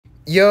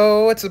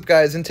Yo, what's up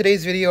guys? In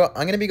today's video, I'm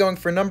going to be going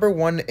for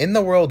 #1 in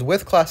the world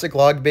with classic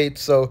Logbait,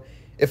 so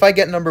if I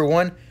get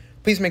 #1,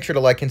 please make sure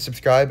to like and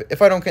subscribe.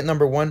 If I don't get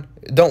 #1,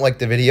 don't like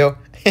the video.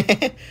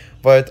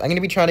 But I'm going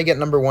to be trying to get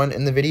 #1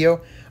 in the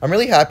video. I'm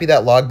really happy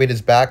that Logbait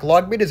is back.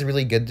 Logbait is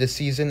really good this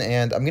season,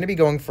 and I'm going to be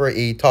going for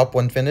a top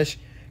 1 finish.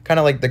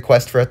 Kind of like the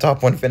quest for a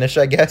top 1 finish,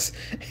 I guess.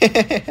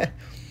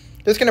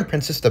 Just going to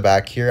princess the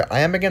back here. I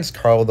am against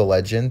Carl the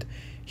Legend.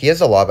 He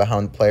has a Lava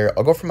Hound player.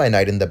 I'll go for my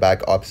knight in the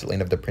back opposite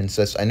lane of the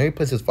princess. I know he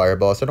plays his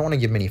fireball, so I don't want to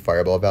give him any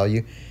fireball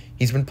value.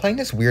 He's been playing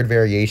this weird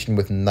variation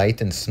with knight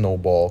and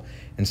snowball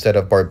instead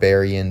of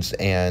barbarians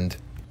and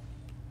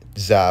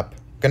zap.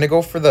 Gonna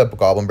go for the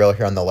goblin barrel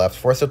here on the left.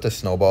 Force out the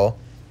snowball.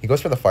 He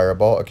goes for the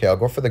fireball. Okay, I'll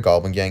go for the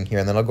goblin gang here,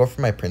 and then I'll go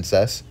for my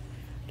princess.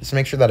 Just to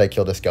make sure that I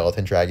kill the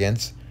skeleton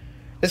dragons.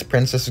 This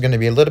princess is going to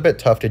be a little bit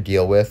tough to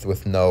deal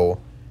with no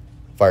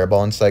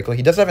fireball and cycle.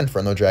 He does have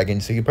Inferno Dragon,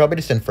 so he could probably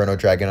just Inferno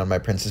Dragon on my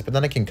princess, but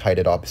then I can kite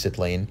it opposite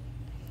lane.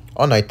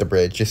 I'll knight the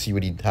bridge, just see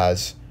what he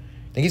has.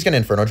 I think he's going to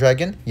Inferno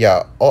Dragon.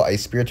 Yeah, I'll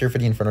Ice Spirit here for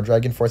the Inferno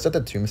Dragon. Force out the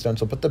Tombstone,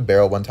 so I'll put the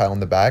barrel one tile in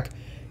the back.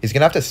 He's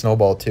going to have to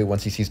Snowball too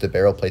once he sees the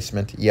barrel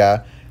placement.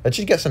 Yeah, that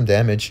should get some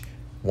damage.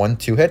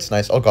 1-2 hits,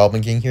 nice. I'll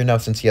Goblin Gang here now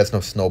since he has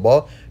no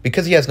Snowball.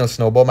 Because he has no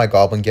Snowball, my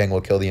Goblin Gang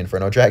will kill the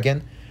Inferno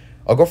Dragon.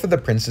 I'll go for the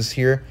Princess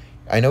here.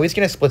 I know he's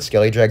going to split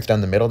Skelly Drags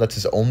down the middle. That's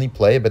his only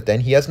play, but then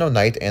he has no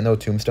Knight and no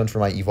Tombstone for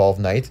my Evolved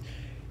Knight.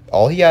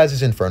 All he has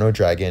is Inferno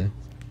Dragon.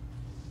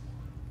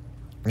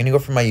 I'm going to go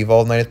for my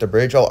Evolved Knight at the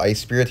bridge. I'll Ice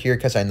Spirit here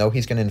because I know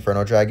he's going to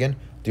Inferno Dragon.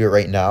 Do it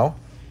right now.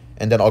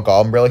 And then I'll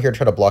Goblin Barrel here,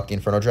 try to block the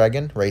Inferno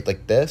Dragon. Right,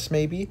 like this,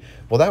 maybe?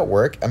 Will that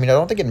work? I mean, I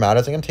don't think it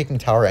matters. I think I'm taking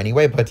tower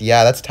anyway, but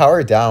yeah, that's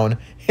tower down.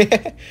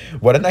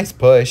 What a nice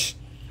push.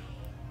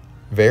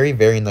 Very,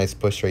 very nice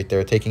push right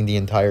there, taking the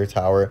entire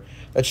tower.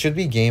 That should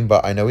be game,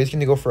 but I know he's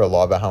going to go for a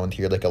Lava Hound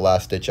here, like a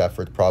last-ditch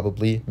effort,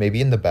 probably.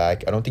 Maybe in the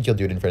back. I don't think he'll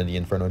do it in front of the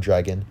Inferno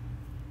Dragon.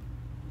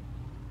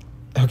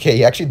 Okay,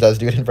 he actually does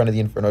do it in front of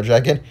the Inferno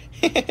Dragon.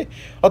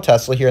 I'll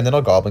Tesla here, and then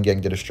I'll Goblin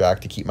Gang to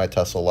distract to keep my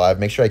Tesla alive.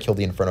 Make sure I kill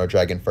the Inferno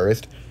Dragon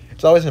first.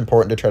 It's always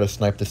important to try to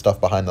snipe the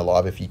stuff behind the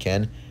lava if you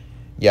can.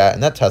 Yeah,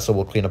 and that Tesla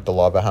will clean up the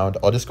Lava Hound.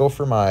 I'll just go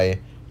for my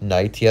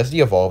Knight. He has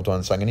the evolved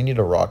one, so I'm going to need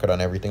a rocket on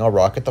everything. I'll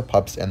rocket the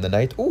pups and the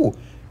Knight. Ooh,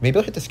 maybe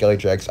I'll hit the Skelly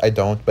Drags. I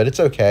don't, but it's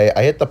okay.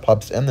 I hit the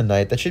pups and the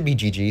Knight. That should be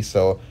GG,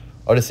 so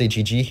I'll just say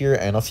GG here,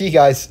 and I'll see you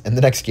guys in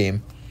the next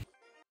game.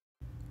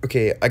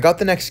 Okay, I got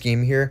the next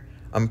game here.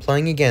 I'm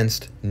playing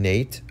against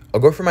Nate.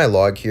 I'll go for my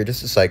log here just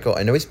to cycle.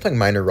 I know he's playing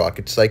Minor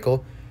Rocket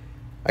Cycle.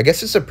 I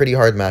guess it's a pretty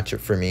hard matchup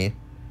for me.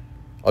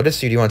 I'll just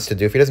see what he wants to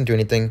do. If he doesn't do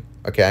anything,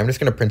 okay, I'm just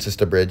going to Princess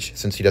the bridge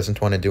since he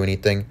doesn't want to do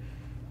anything.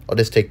 I'll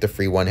just take the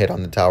free one hit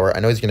on the tower. I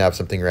know he's going to have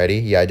something ready.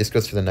 Yeah, he just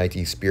goes for the Knight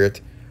Spirit.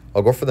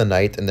 I'll go for the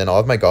Knight, and then I'll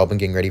have my Goblin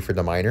Gang ready for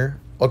the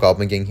Miner. I'll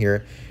Goblin Gang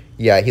here.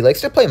 Yeah, he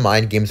likes to play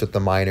mind games with the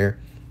Miner.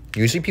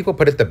 Usually people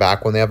put it the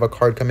back when they have a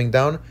card coming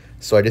down,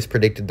 so I just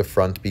predicted the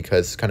front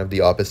because kind of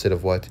the opposite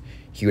of what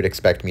he would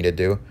expect me to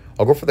do.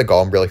 I'll go for the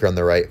Goblin Barrel here on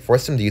the right.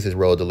 Force him to use his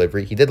Royal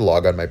Delivery. He did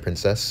log on my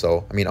Princess,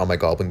 so, I mean, on my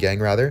Goblin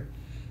Gang, rather.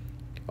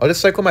 I'll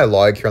just cycle my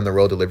log here on the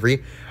Royal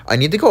Delivery. I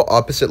need to go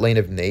opposite lane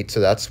of Nate, so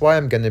that's why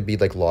I'm going to be,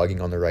 like,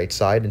 logging on the right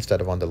side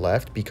instead of on the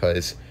left,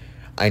 because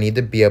I need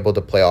to be able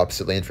to play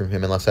opposite lane from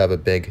him unless I have a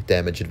big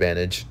damage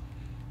advantage.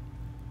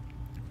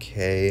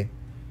 Okay.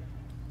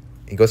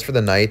 He goes for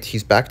the Knight.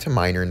 He's back to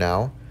Miner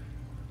now.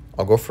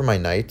 I'll go for my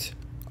Knight.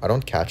 I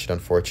don't catch it,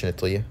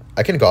 unfortunately.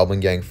 I can Goblin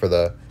Gang for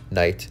the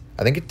Knight.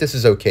 I think this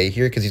is okay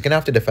here, because he's going to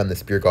have to defend the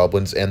Spear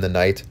Goblins and the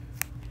Knight.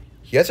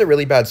 He has a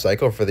really bad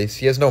cycle for this.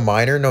 He has no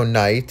Miner, no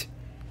Knight.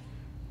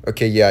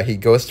 Okay, yeah, he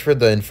goes for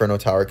the Inferno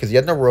Tower, because he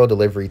had no Royal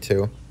Delivery,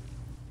 too.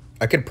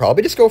 I could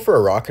probably just go for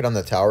a rocket on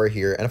the tower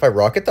here, and if I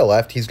rocket the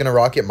left, he's going to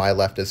rocket my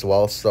left as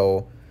well,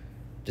 so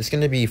just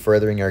going to be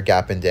furthering our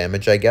gap in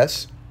damage, I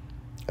guess.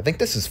 I think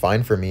this is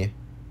fine for me.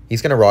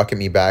 He's going to rocket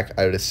me back,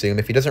 I would assume.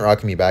 If he doesn't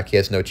rocket me back, he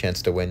has no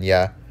chance to win,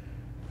 yeah.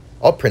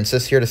 I'll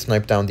Princess here to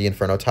snipe down the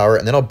Inferno Tower,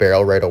 and then I'll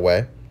Barrel right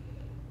away.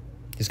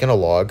 He's going to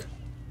log.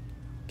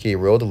 Okay,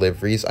 Royal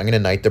Deliveries. I'm going to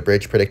Knight the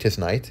bridge, predict his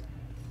Knight.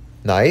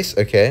 Nice,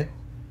 okay.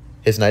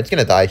 His Knight's going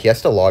to die. He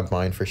has to log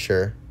mine for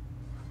sure.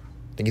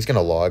 I think he's going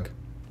to log.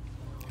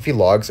 If he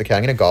logs, okay,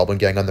 I'm going to Goblin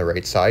Gang on the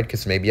right side,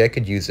 because maybe I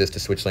could use this to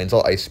switch lanes.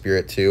 I'll Ice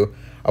Spirit too.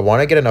 I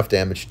want to get enough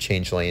damage to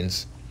change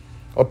lanes.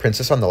 I'll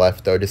Princess on the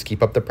left, though. Just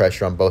keep up the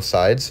pressure on both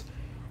sides.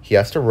 He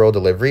has to Royal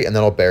Delivery, and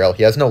then I'll Barrel.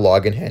 He has no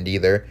log in hand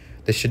either.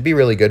 This should be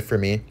really good for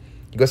me.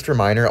 He goes for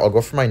Miner. I'll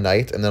go for my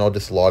Knight, and then I'll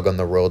just log on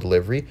the Royal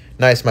Delivery.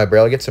 Nice, my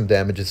Barrel gets some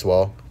damage as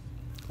well.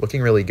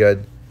 Looking really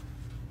good.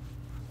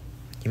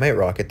 He might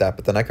rocket that,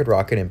 but then I could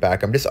rocket him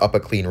back. I'm just up a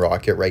clean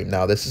rocket right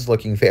now. This is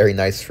looking very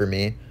nice for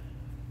me.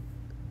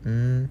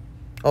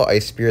 I'll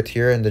Ice Spirit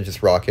here and then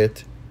just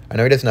rocket. I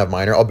know he doesn't have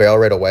Miner. I'll Barrel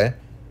right away.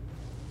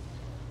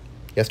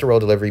 He has to Roll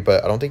Delivery,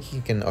 but I don't think he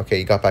can... Okay,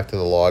 he got back to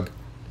the log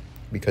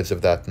because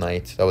of that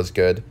Knight. That was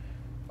good.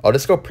 I'll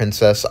just go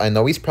Princess. I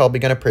know he's probably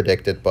going to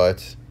predict it,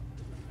 but...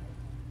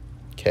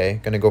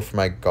 Okay, gonna go for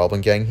my Goblin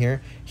Gang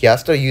here. He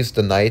has to use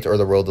the Knight or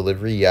the Royal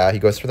Delivery. Yeah, he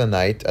goes for the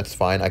Knight. That's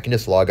fine. I can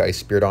just log Ice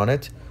Spirit on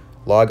it.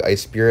 Log,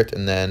 Ice Spirit,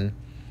 and then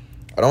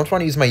I don't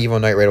want to use my Evo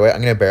Knight right away.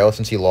 I'm going to barrel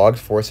since he logged,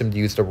 force him to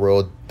use the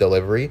Royal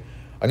Delivery.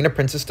 I'm going to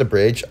Princess the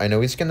Bridge. I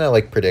know he's going to,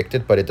 like, predict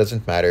it, but it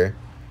doesn't matter.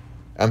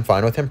 I'm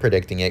fine with him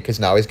predicting it, because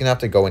now he's going to have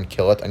to go and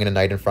kill it. I'm going to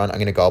Knight in front. I'm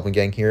going to Goblin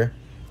Gang here.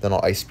 Then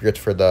I'll Ice Spirit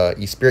for the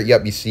E-Spirit.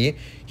 Yep, you see?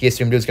 He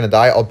assumed he was going to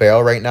die. I'll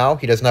barrel right now.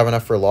 He doesn't have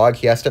enough for log.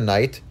 He has to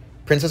Knight.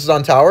 Princess is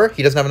on tower.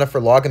 He doesn't have enough for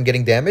log. I'm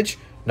getting damage.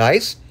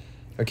 Nice.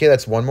 Okay,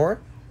 that's one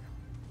more.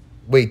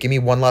 Wait, give me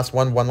one last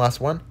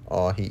one.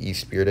 Oh, he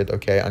E-Spirited.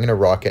 Okay, I'm going to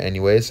rock it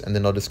anyways. And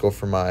then I'll just go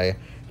for my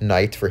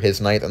Knight for his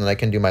Knight. And then I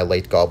can do my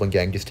late Goblin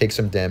Gang. Just take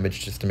some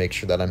damage just to make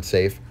sure that I'm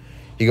safe.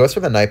 He goes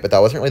for the Knight, but that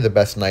wasn't really the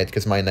best Knight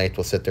because my Knight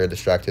will sit there and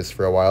distract his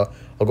for a while.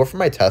 I'll go for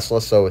my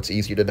Tesla so it's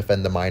easier to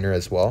defend the Miner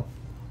as well.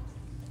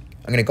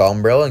 I'm going to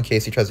Golem Barrel in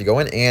case he tries to go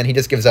in, and he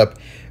just gives up.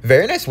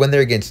 Very nice win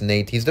there against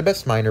Nate. He's the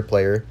best Miner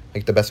player,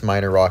 like the best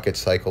Miner Rocket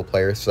Cycle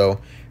player,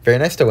 so very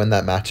nice to win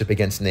that matchup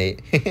against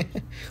Nate.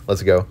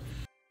 Let's go.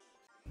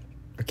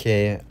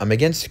 Okay, I'm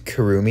against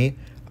Kurumi.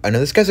 I know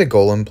this guy's a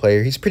Golem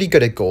player. He's pretty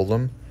good at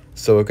Golem,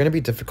 so it's going to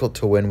be difficult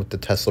to win with the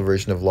Tesla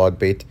version of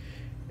Logbait.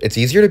 It's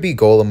easier to beat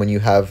Golem when you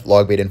have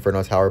Logbait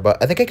Inferno Tower, but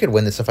I think I could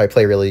win this if I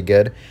play really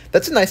good.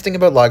 That's a nice thing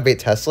about Logbait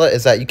Tesla,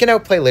 is that you can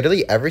outplay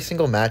literally every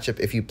single matchup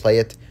if you play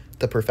it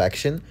to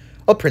perfection.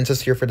 I'll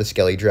Princess here for the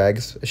Skelly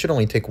Drags. It should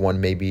only take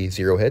one, maybe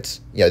 0 hits.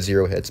 Yeah,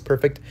 0 hits.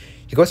 Perfect.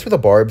 He goes for the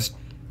Barbs.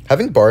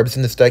 Having Barbs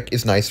in this deck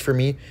is nice for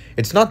me.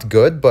 It's not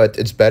good, but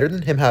it's better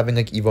than him having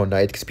like Evo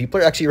Knight, because people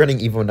are actually running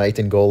Evo Knight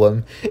and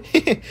Golem.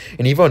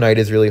 And Evo Knight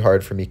is really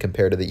hard for me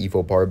compared to the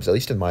Evo Barbs, at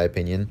least in my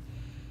opinion.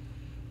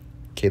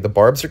 Okay, the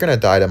Barbs are going to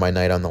die to my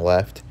Knight on the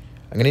left.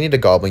 I'm going to need a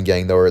Goblin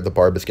Gang, though, or the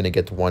Barb is going to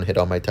get one hit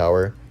on my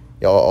tower.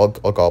 Yeah, I'll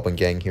Goblin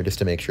Gang here just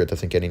to make sure it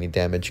doesn't get any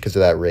damage because of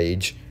that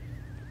rage.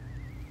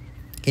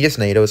 He just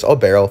NATOs. I'll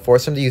barrel.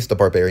 Force him to use the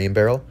Barbarian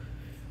Barrel.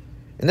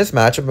 In this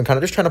matchup, I'm kind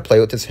of just trying to play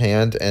with his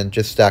hand and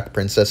just stack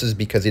Princesses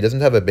because he doesn't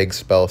have a big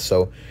spell,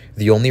 so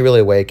the only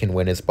really way I can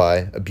win is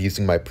by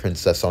abusing my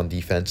Princess on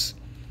defense.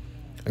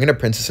 I'm going to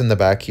Princess in the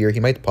back here.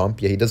 He might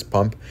pump. Yeah, he does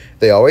pump.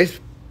 They always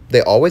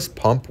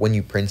pump when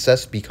you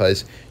Princess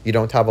because you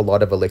don't have a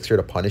lot of elixir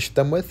to punish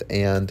them with,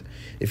 and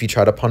if you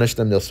try to punish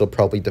them, they'll still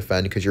probably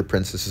defend because your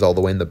Princess is all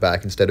the way in the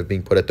back instead of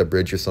being put at the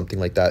bridge or something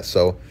like that,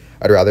 so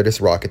I'd rather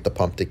just rocket the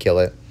pump to kill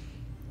it.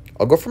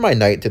 I'll go for my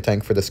Knight to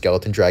tank for the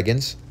Skeleton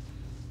Dragons.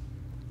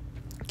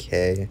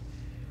 Okay.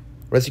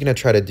 What is he going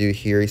to try to do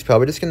here? He's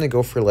probably just going to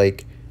go for,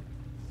 like,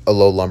 a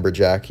low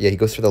Lumberjack. Yeah, he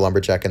goes for the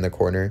Lumberjack in the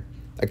corner.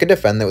 I could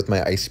defend that with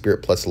my Ice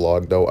Spirit plus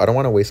Log, though. I don't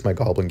want to waste my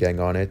Goblin Gang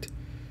on it.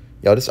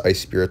 Yeah, I'll just Ice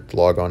Spirit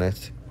Log on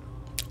it.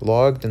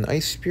 Logged and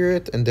Ice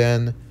Spirit, and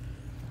then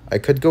I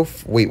could go...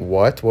 Wait,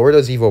 what? What were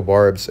those Evo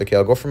Barbs? Okay,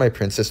 I'll go for my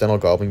Princess, then I'll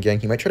Goblin Gang.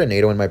 He might try to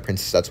NATO in my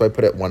Princess. That's why I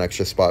put it one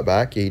extra spot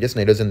back. Yeah, he just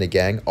NATOs in the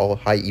gang. All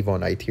high Evo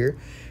Knight here.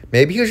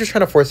 Maybe he was just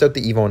trying to force out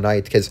the Evo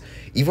Knight, because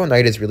Evo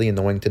Knight is really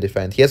annoying to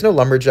defend. He has no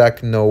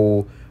Lumberjack,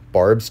 no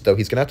Barbs, though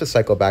he's going to have to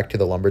cycle back to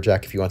the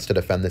Lumberjack if he wants to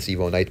defend this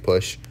Evo Knight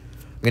push.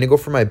 I'm going to go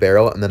for my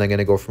Barrel, and then I'm going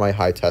to go for my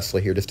High Tesla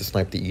here just to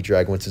snipe the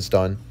E-Drag once it's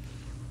done.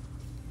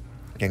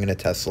 I'm going to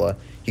Tesla.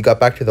 He got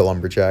back to the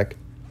Lumberjack.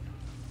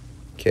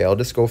 Okay, I'll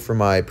just go for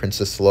my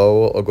Princess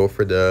Low. I'll go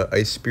for the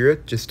Ice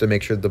Spirit just to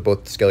make sure that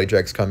both Skelly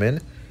Drags come in.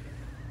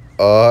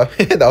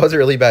 That was a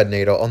really bad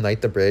NATO. I'll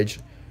Knight the bridge.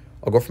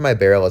 I'll go for my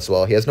Barrel as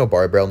well. He has no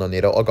Barb Barrel, no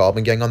NATO. I'll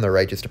Goblin Gang on the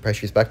right just to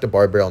pressure. He's back to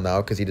Barb Barrel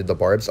now because he did the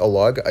Barbs. I'll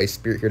log Ice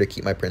Spirit here to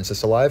keep my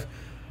Princess alive.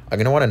 I'm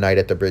going to want to Knight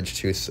at the bridge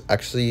too. So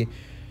actually,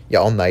 yeah,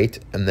 I'll Knight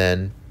and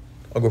then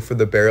I'll go for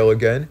the Barrel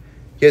again.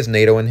 He has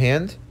NATO in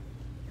hand.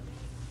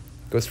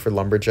 Goes for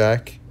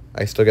Lumberjack.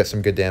 I still get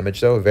some good damage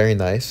though. Very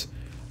nice.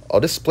 I'll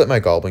just split my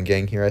Goblin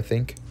Gang here, I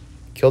think.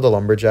 Kill the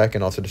Lumberjack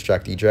and also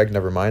distract E-Drag.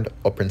 Never mind.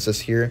 I'll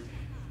Princess here.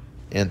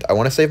 And I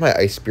want to save my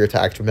Ice Spirit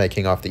to activate my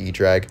King off the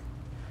E-Drag.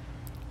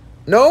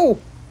 No!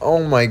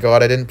 Oh my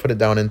god, I didn't put it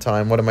down in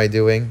time. What am I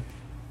doing?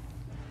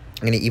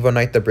 I'm going to Evo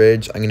Knight the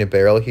bridge. I'm going to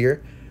Barrel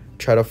here.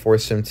 Try to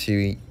force him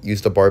to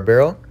use the Barb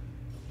Barrel.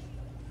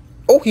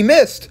 Oh, he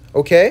missed!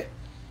 Okay.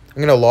 I'm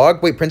going to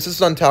log. Wait, Princess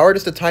is on tower.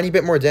 Just a tiny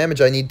bit more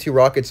damage. I need 2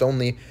 rockets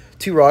only.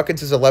 2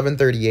 rockets is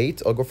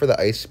 1138. I'll go for the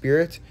Ice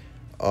Spirit.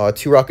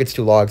 2 rockets,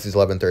 2 logs is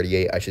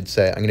 1138, I should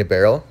say. I'm going to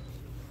Barrel.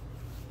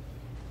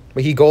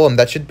 Wait, he Golem.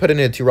 That should put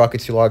in 2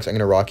 rockets, 2 logs. I'm going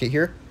to Rocket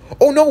here.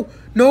 Oh, no!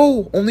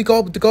 No!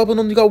 The Goblin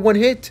only got 1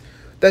 hit.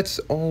 That's...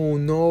 Oh,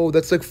 no.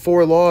 That's like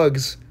 4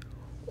 logs.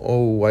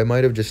 Oh, I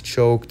might have just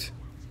choked.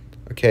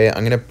 Okay,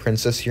 I'm going to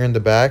Princess here in the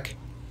back.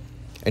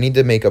 I need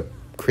to make a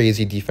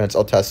crazy defense.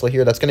 I'll Tesla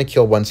here. That's going to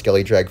kill 1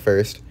 Skelly Drag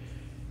first.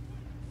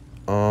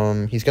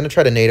 He's going to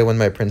try to NATO in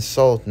my Princess.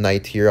 I'll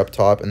Knight here up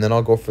top. And then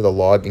I'll go for the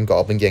Log and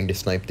Goblin Gang to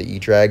snipe the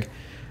E-Drag.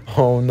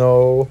 Oh,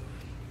 no.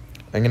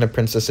 I'm going to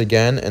Princess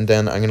again. And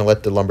then I'm going to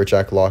let the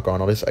Lumberjack lock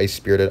on. I'll just Ice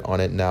Spirit it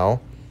on it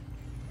now.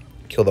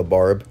 Kill the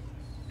Barb.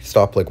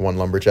 Stop like 1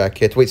 Lumberjack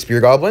hit. Wait,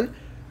 Spear Goblin?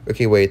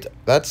 Okay, wait.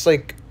 That's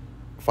like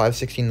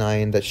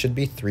 569. That should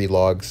be 3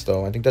 logs,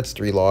 though. I think that's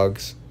 3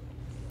 logs.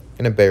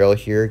 I'm going to Barrel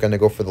here. Going to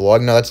go for the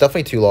Log. No, that's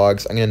definitely 2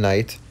 logs. I'm going to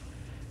Knight.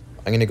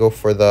 I'm going to go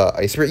for the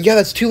Ice Spirit. Yeah,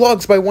 that's 2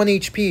 logs by 1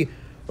 HP.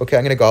 Okay,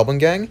 I'm going to Goblin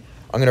Gang.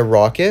 I'm going to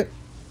rocket,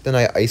 then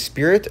I Ice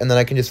Spirit, and then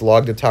I can just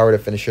log the tower to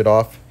finish it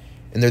off.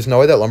 And there's no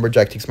way that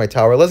Lumberjack takes my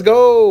tower. Let's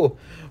go!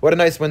 What a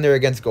nice win there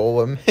against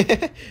Golem.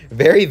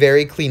 Very,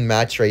 very clean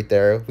match right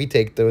there. We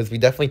take those. We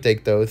definitely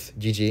take those.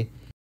 GG.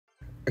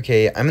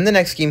 Okay, I'm in the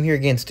next game here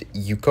against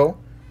Yuko.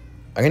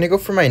 I'm going to go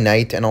for my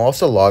Knight, and I'll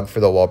also log for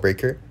the Wall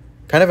Breaker.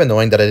 Kind of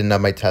annoying that I didn't have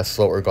my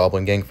Tesla or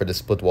Goblin Gang for the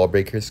split Wall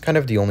Breakers. Kind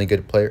of the only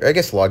good player. I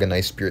guess log a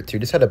nice Spirit too.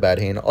 Just had a bad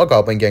hand. I'll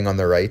Goblin Gang on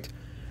the right.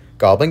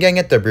 Goblin Gang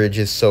at the bridge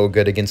is so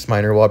good against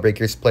minor Wall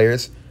Breakers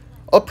players.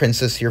 I'll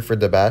Princess here for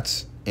the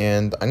bats.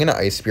 And I'm going to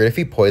Ice Spirit. If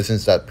he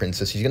poisons that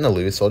Princess, he's going to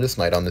lose. So I'll just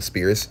Knight on the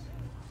Spears.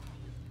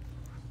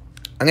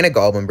 I'm going to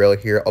Goblin Barrel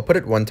here. I'll put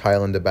it one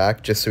tile in the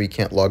back just so he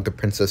can't log the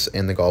Princess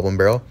and the Goblin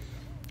Barrel.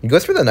 He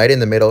goes for the Knight in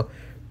the middle.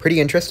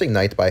 Pretty interesting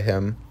Knight by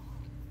him.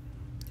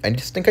 I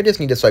just think I just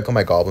need to cycle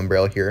my Goblin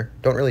Barrel here.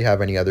 Don't really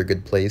have any other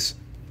good plays.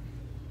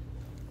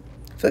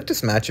 I feel like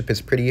this matchup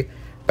is pretty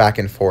back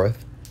and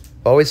forth.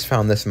 I've always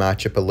found this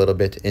matchup a little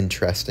bit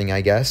interesting,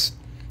 I guess.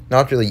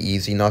 Not really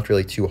easy, not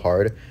really too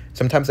hard.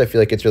 Sometimes I feel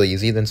like it's really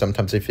easy, then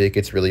sometimes I feel like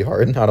it's really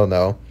hard. I don't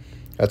know.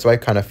 That's why I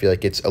kind of feel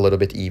like it's a little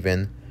bit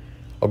even.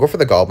 I'll go for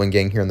the Goblin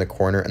Gang here in the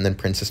corner, and then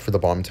Princess for the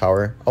Bomb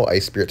Tower. I'll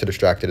Ice Spirit to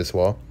distract it as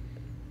well.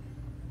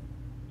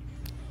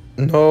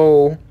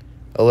 No.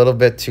 A little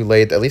bit too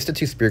late. At least the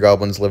two Spear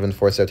Goblins live and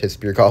force out his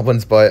Spear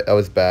Goblins, but that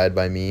was bad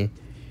by me.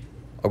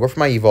 I'll go for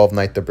my Evolved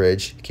Knight the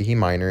bridge. Okay, he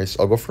minors.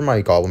 I'll go for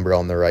my Goblin Barrel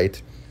on the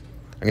right.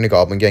 I'm going to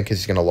Goblin Gang because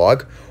he's going to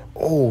log.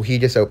 Oh, he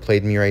just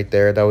outplayed me right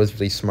there. That was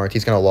really smart.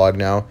 He's going to log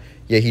now.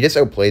 Yeah, he just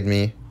outplayed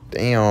me.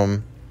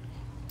 Damn.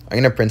 I'm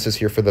going to Princess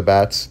here for the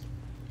bats.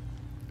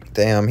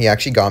 Damn, he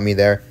actually got me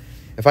there.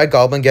 If I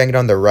Goblin Ganged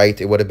on the right,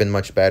 it would have been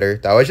much better.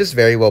 That was just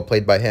very well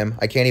played by him.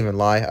 I can't even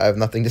lie. I have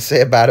nothing to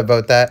say bad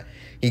about that.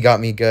 He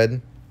got me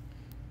good.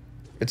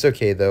 It's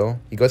okay, though.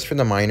 He goes for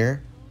the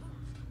Miner.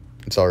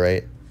 It's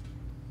alright.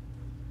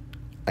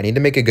 I need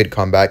to make a good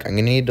comeback. I'm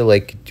going to need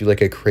to do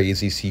a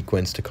crazy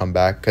sequence to come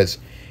back, because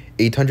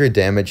 800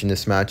 damage in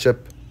this matchup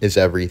is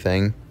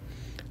everything.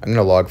 I'm going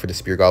to log for the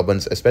Spear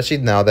Goblins, especially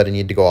now that I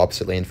need to go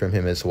opposite lane from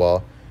him as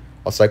well.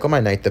 I'll cycle my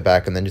Knight the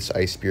back and then just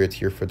Ice Spirits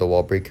here for the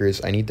Wall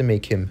Breakers. I need to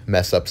make him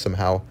mess up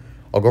somehow.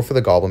 I'll go for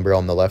the Goblin Barrel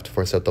on the left to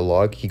force out the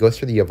log. He goes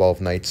for the Evolved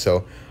Knight,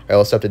 so I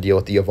also have to deal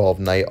with the Evolved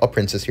Knight. I'll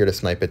Princess here to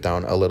snipe it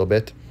down a little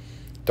bit.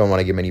 Don't want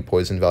to give him any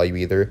poison value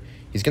either.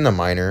 He's going to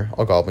Miner.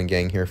 I'll Goblin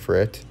Gang here for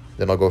it.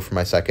 Then I'll go for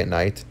my second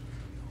Knight.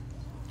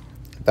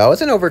 That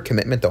was an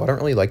overcommitment, though. I don't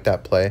really like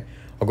that play.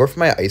 I'll go for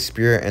my Ice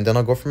Spear, and then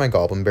I'll go for my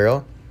Goblin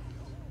Barrel.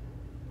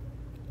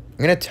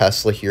 I'm going to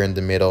Tesla here in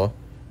the middle.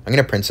 I'm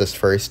going to Princess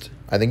first.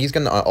 I think he's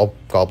going to... I'll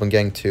Goblin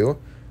Gang too.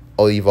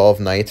 I'll Evolve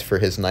Knight for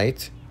his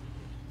Knight.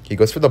 He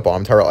goes for the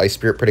Bomb Tower. I'll Ice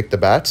Spirit, predict the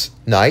bats.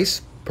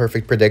 Nice.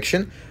 Perfect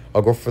prediction.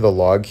 I'll go for the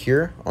log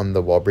here on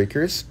the Wall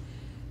Breakers.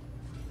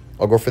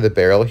 I'll go for the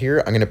Barrel here.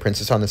 I'm going to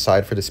Princess on the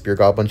side for the Spear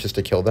Goblins just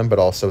to kill them, but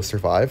also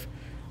survive.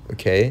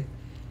 Okay.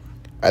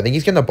 I think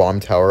he's going to Bomb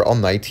Tower. I'll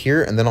Knight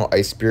here, and then I'll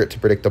Ice Spirit to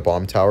predict the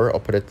Bomb Tower. I'll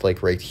put it,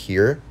 right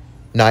here.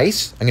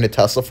 Nice. I'm going to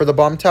Tesla for the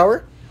Bomb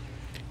Tower.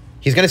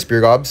 He's going to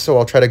Spear Gobs, so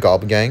I'll try to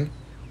Goblin Gang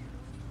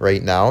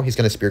right now. He's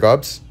going to Spear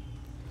Gobs.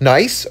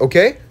 Nice.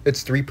 Okay.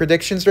 It's 3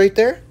 predictions right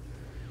there.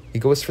 He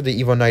goes for the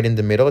Evo Knight in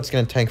the middle. It's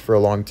going to tank for a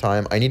long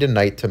time. I need a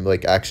Knight to,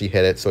 actually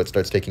hit it so it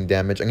starts taking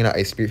damage. I'm going to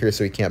Ice Spirit here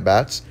so he can't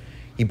bats.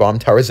 He Bomb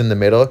Towers in the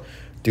middle.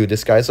 Dude,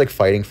 this guy's,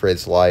 fighting for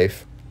his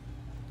life.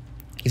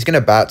 He's going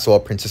to bat, so I'll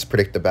Princess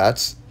predict the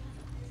bats.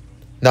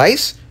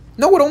 Nice.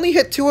 No, it only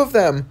hit 2 of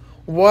them.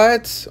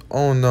 What?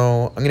 Oh,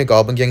 no. I'm going to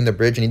Goblin Gang the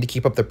bridge. I need to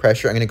keep up the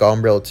pressure. I'm going to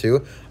Goblin Barrel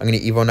too. I'm going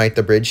to Evo Knight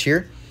the bridge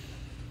here.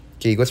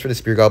 Okay, he goes for the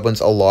Spear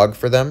Goblins. I'll log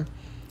for them.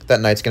 That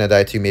Knight's going to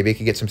die too. Maybe I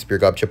could get some Spear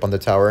Gob chip on the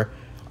tower.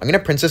 I'm going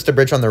to Princess the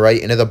bridge on the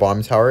right into the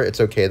Bomb Tower. It's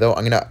okay, though.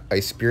 I'm going to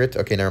Ice Spirit.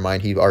 Okay, never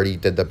mind. He already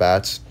did the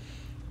bats.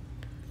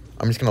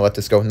 I'm just going to let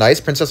this go. Nice.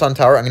 Princess on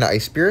tower. I'm going to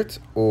Ice Spirit.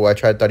 Oh,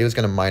 thought he was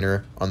going to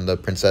Miner on the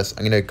Princess.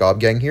 I'm going to Gob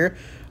Gang here.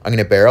 I'm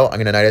going to Barrel. I'm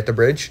going to Knight at the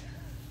bridge.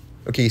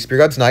 Okay, Spear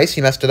God's nice.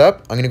 He messed it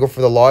up. I'm going to go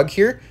for the log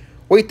here.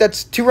 Wait,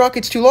 that's 2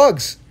 rockets, 2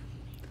 logs.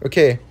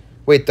 Okay.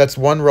 Wait, that's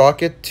 1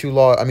 rocket, 2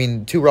 log. I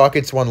mean, 2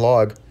 rockets, 1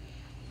 log.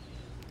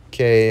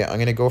 Okay, I'm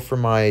going to go for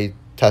my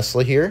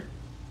Tesla here.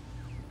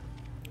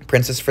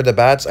 Princess for the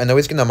bats. I know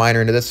he's going to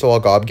Miner into this, so I'll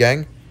Gob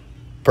Gang.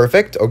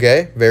 Perfect.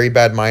 Okay, very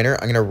bad Miner.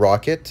 I'm going to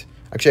Rocket.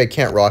 Actually, I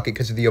can't Rocket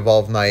because of the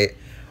Evolved Knight.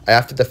 I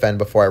have to defend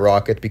before I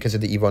Rocket because of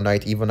the Evo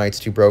Knight. Evo Knight's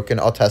too broken.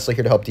 I'll Tesla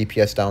here to help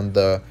DPS down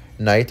the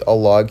Knight.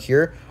 I'll log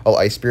here. I'll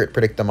Ice Spirit,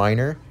 predict the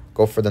Miner.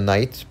 Go for the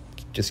Knight.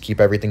 Just keep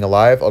everything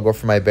alive. I'll go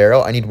for my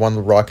Barrel. I need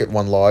 1 rocket,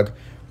 1 log.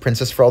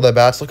 Princess for all the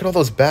bats. Look at all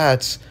those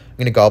bats. I'm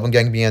going to Goblin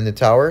Gang behind the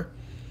tower.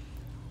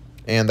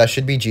 And that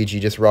should be GG.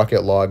 Just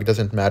rocket log.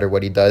 Doesn't matter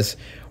what he does.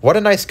 What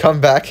a nice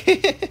comeback.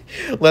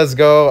 Let's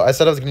go. I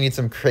said I was going to need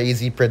some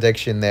crazy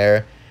prediction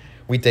there.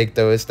 We take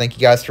those. Thank you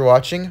guys for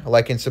watching.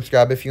 Like and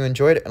subscribe if you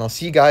enjoyed. And I'll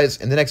see you guys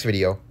in the next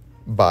video.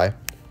 Bye.